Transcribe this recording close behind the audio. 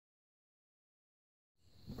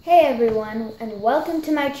Hey everyone, and welcome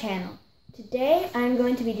to my channel. Today I'm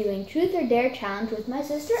going to be doing Truth or Dare challenge with my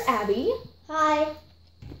sister Abby. Hi.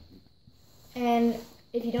 And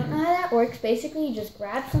if you don't know how that works, basically you just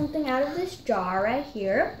grab something out of this jar right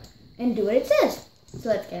here and do what it says. So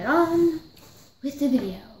let's get on with the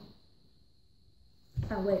video.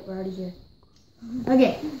 Oh wait, we're already here.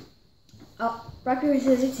 Okay. Oh, rock, paper,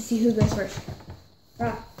 scissors to see who goes first.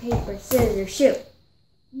 Rock, paper, scissors, shoot.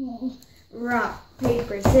 Rock,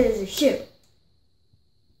 paper, scissors, shoot.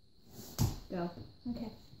 Go. Okay.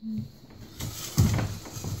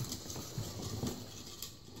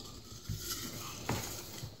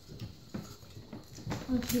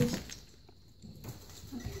 Oh, please.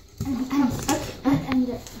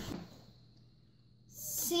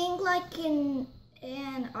 Sing like an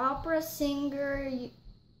opera singer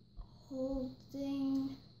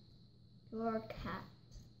holding your cat.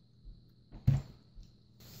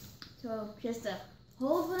 So just to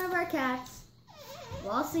hold one of our cats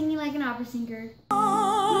while singing like an opera singer. The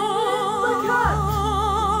cat.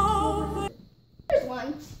 Here's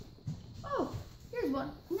one. Oh, here's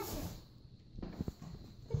one.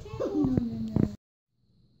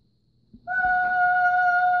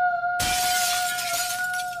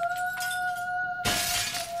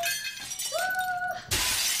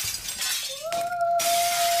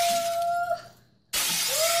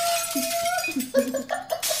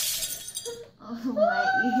 Oh my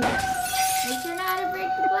ears. Make sure not to break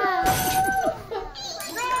the glass.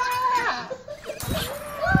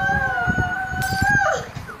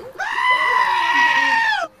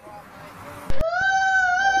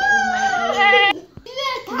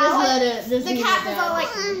 The cat was all like,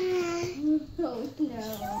 oh no.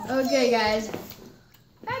 Okay, guys.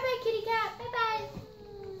 Bye-bye, kitty cat.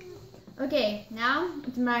 Bye-bye. Okay, now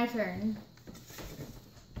it's my turn.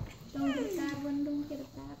 Don't get a bad one, don't get a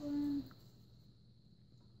bad one.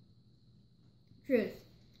 Truth.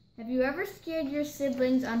 Have you ever scared your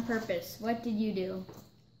siblings on purpose? What did you do?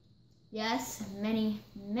 Yes, many,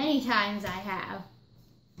 many times I have.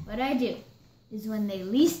 What I do is when they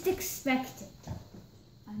least expect it,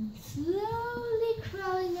 I'm slowly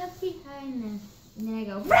crawling up behind them. And then I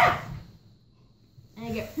go, rah! And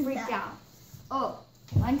I get freaked out. Oh,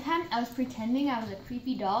 one time I was pretending I was a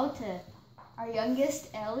creepy doll to our youngest,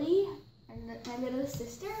 Ellie, and my little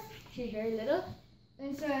sister. She's very little.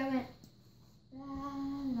 And so I went, la, la,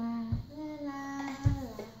 la, la, la.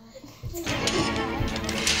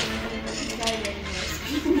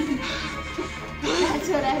 That's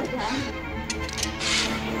what I've done.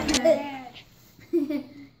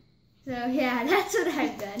 So yeah, that's what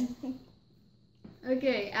I've done.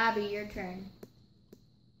 Okay, Abby, your turn.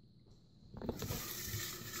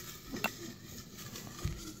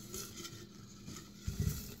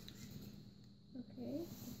 Okay.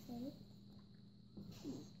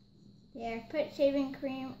 There, put shaving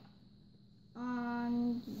cream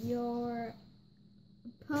on your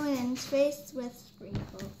opponent's face with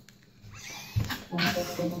sprinkles. Oh,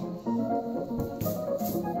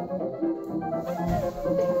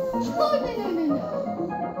 no.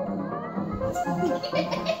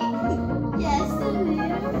 Yes, a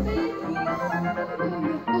little bit.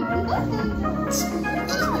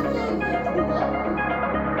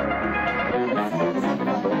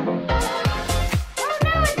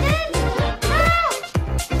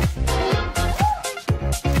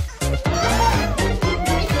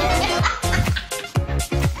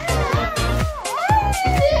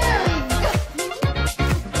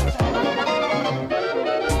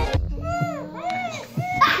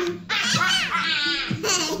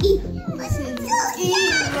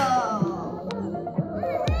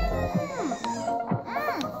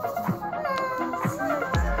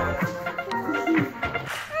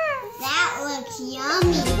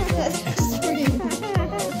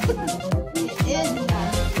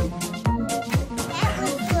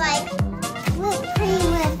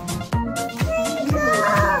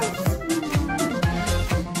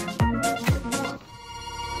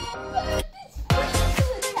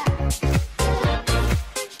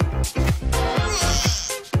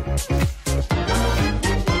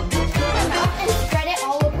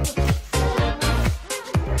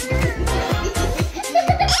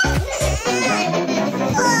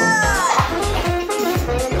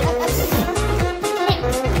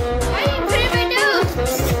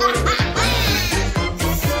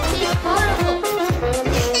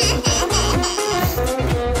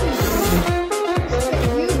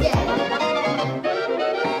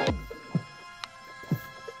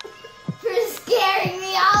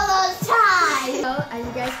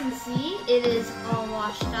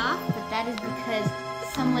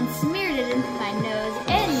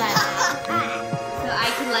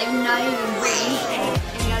 like not even breathe.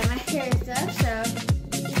 And got my hair and stuff, so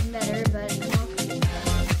even better, but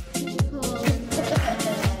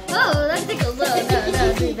oh, that took a little, no,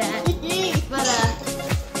 do that. But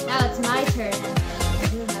now it's my turn. I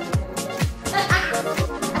do have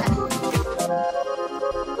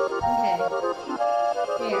okay.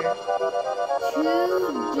 Here. To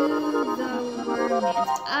do the worm dance.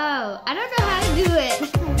 Oh, I don't know how to do it.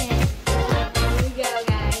 Okay. Here we go,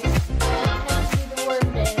 guys. Let's do the worm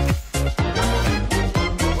dance. I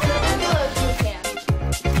know if you can.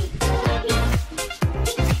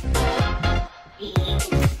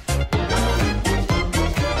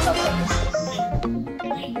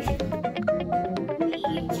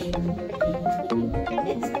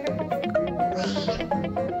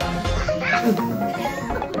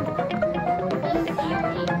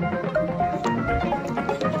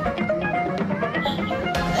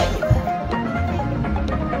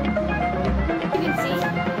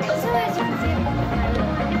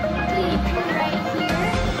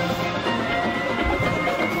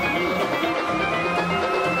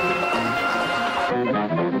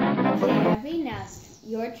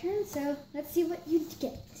 Your turn, so let's see what you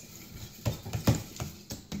get.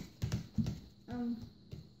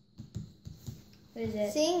 What is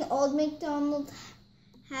it? Seeing Old MacDonald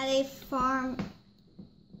had a farm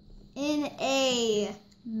in a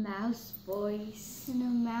Mouse voice. in a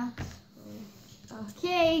mouse.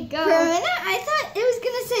 Okay, go. For a minute, I thought it was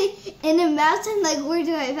gonna say in a mouse, and like, where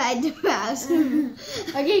do I find the mouse?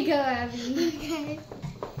 Okay, go, Abby. Okay.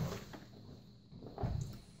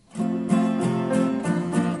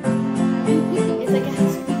 It's like a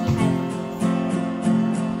squeaky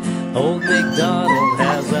Old MacDonald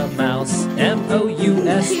has a mouse,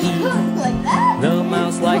 M-O-U-S-E. Like that? The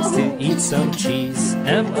mouse likes to eat some cheese,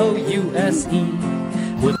 M-O-U-S-E.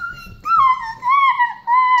 With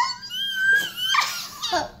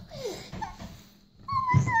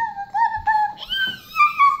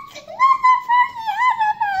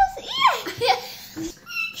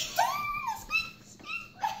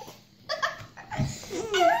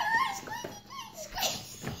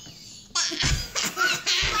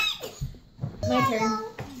My turn.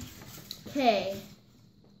 Okay.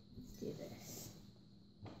 Let's do this.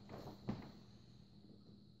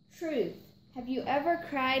 Truth. Have you ever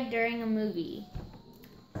cried during a movie?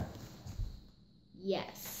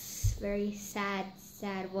 Yes. Very sad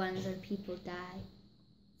ones where people die.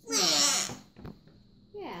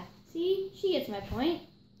 Yeah. See? She gets my point.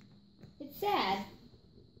 It's sad.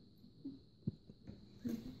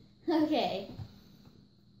 Okay.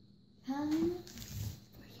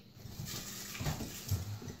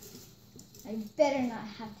 I better not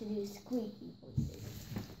have to do squeaky voices.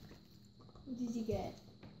 What did you get?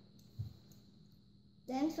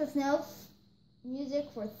 Dance with no music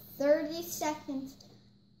for 30 seconds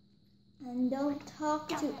and don't talk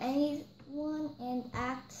to anyone and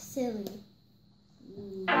act silly.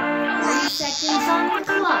 30 seconds on the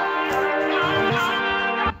clock.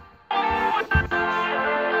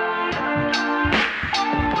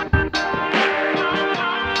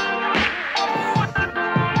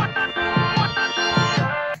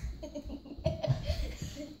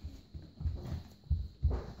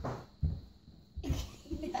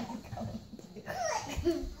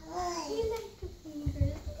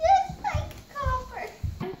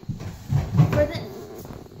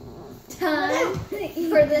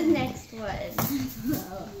 For the next one.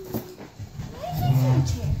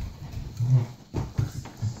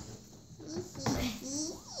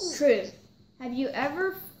 Truth. Have you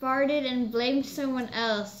ever farted and blamed someone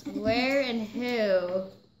else? Where and who?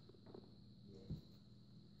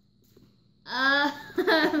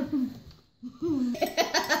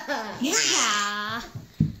 Yeah.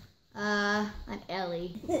 On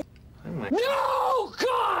Ellie. No,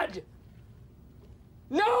 God!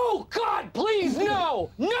 No, God, please, no!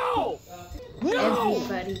 No! No!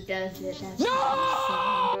 Everybody does it. That's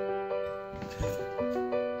No!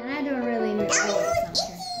 and I don't really know. Oh, it's not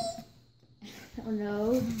her. Oh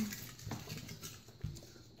no.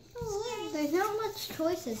 There's not much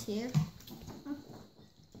choices here.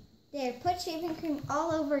 There, put shaving cream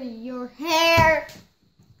all over your hair.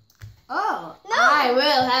 Oh, No. I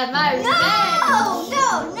will have my revenge.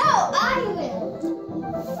 I will.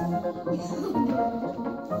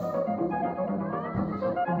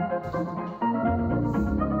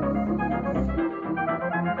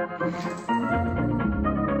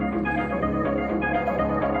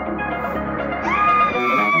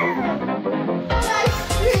 Nice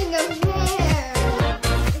string of hair.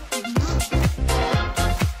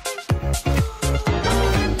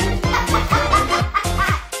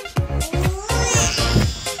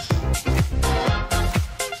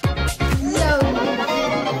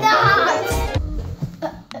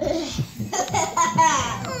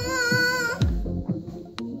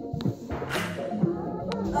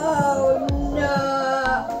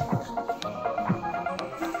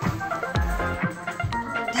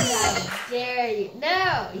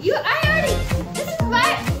 This is my.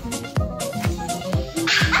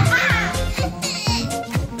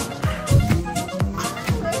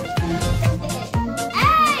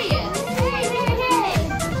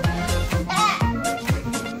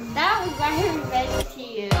 That was my revenge to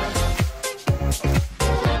you.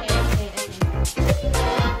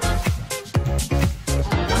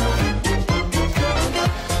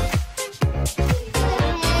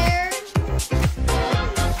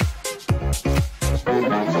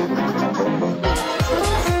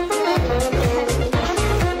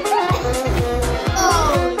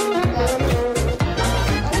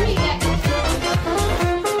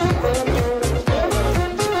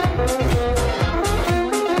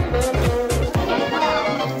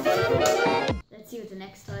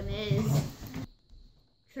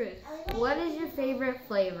 What is your favorite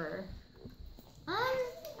flavor?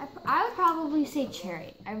 I would probably say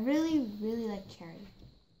cherry. I really, really like cherry.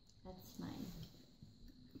 That's mine.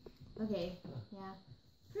 Okay, yeah.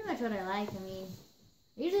 Pretty much what I like. I mean,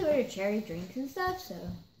 I usually order cherry drinks and stuff, so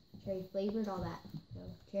cherry flavored, all that. So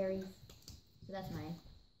cherries. So that's mine.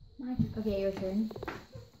 Okay, your turn.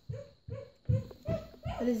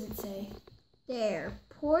 What does it say? There.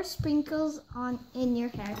 Pour sprinkles in your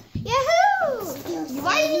hair. Yahoo!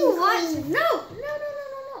 Why do you want? No.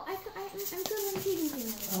 I'm good on eating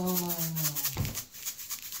things. Oh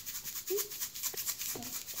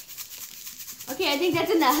no. Okay, I think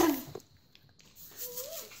that's enough.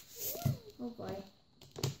 Oh boy.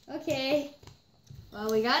 Okay. Well,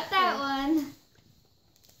 we got that one.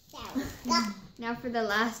 Now for the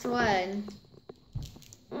last one.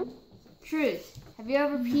 Truth. Have you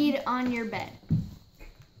ever peed on your bed?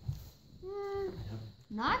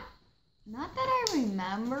 Not that I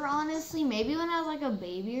remember, honestly. Maybe when I was like a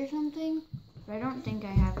baby or something. But I don't think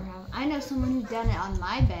I ever have. I know someone who's done it on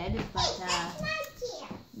my bed, but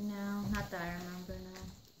no, not that I remember,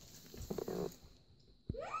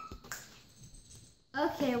 no.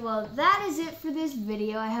 Okay, well, that is it for this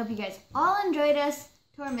video. I hope you guys all enjoyed us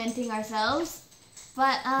tormenting ourselves.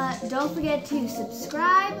 But don't forget to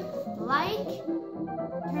subscribe, like,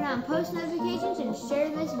 turn on post notifications, and share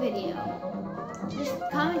this video. Just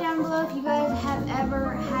comment down below if you guys have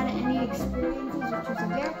ever had any experiences with truth or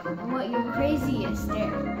dare and what your craziest dare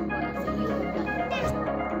was that you have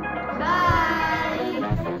done. Bye!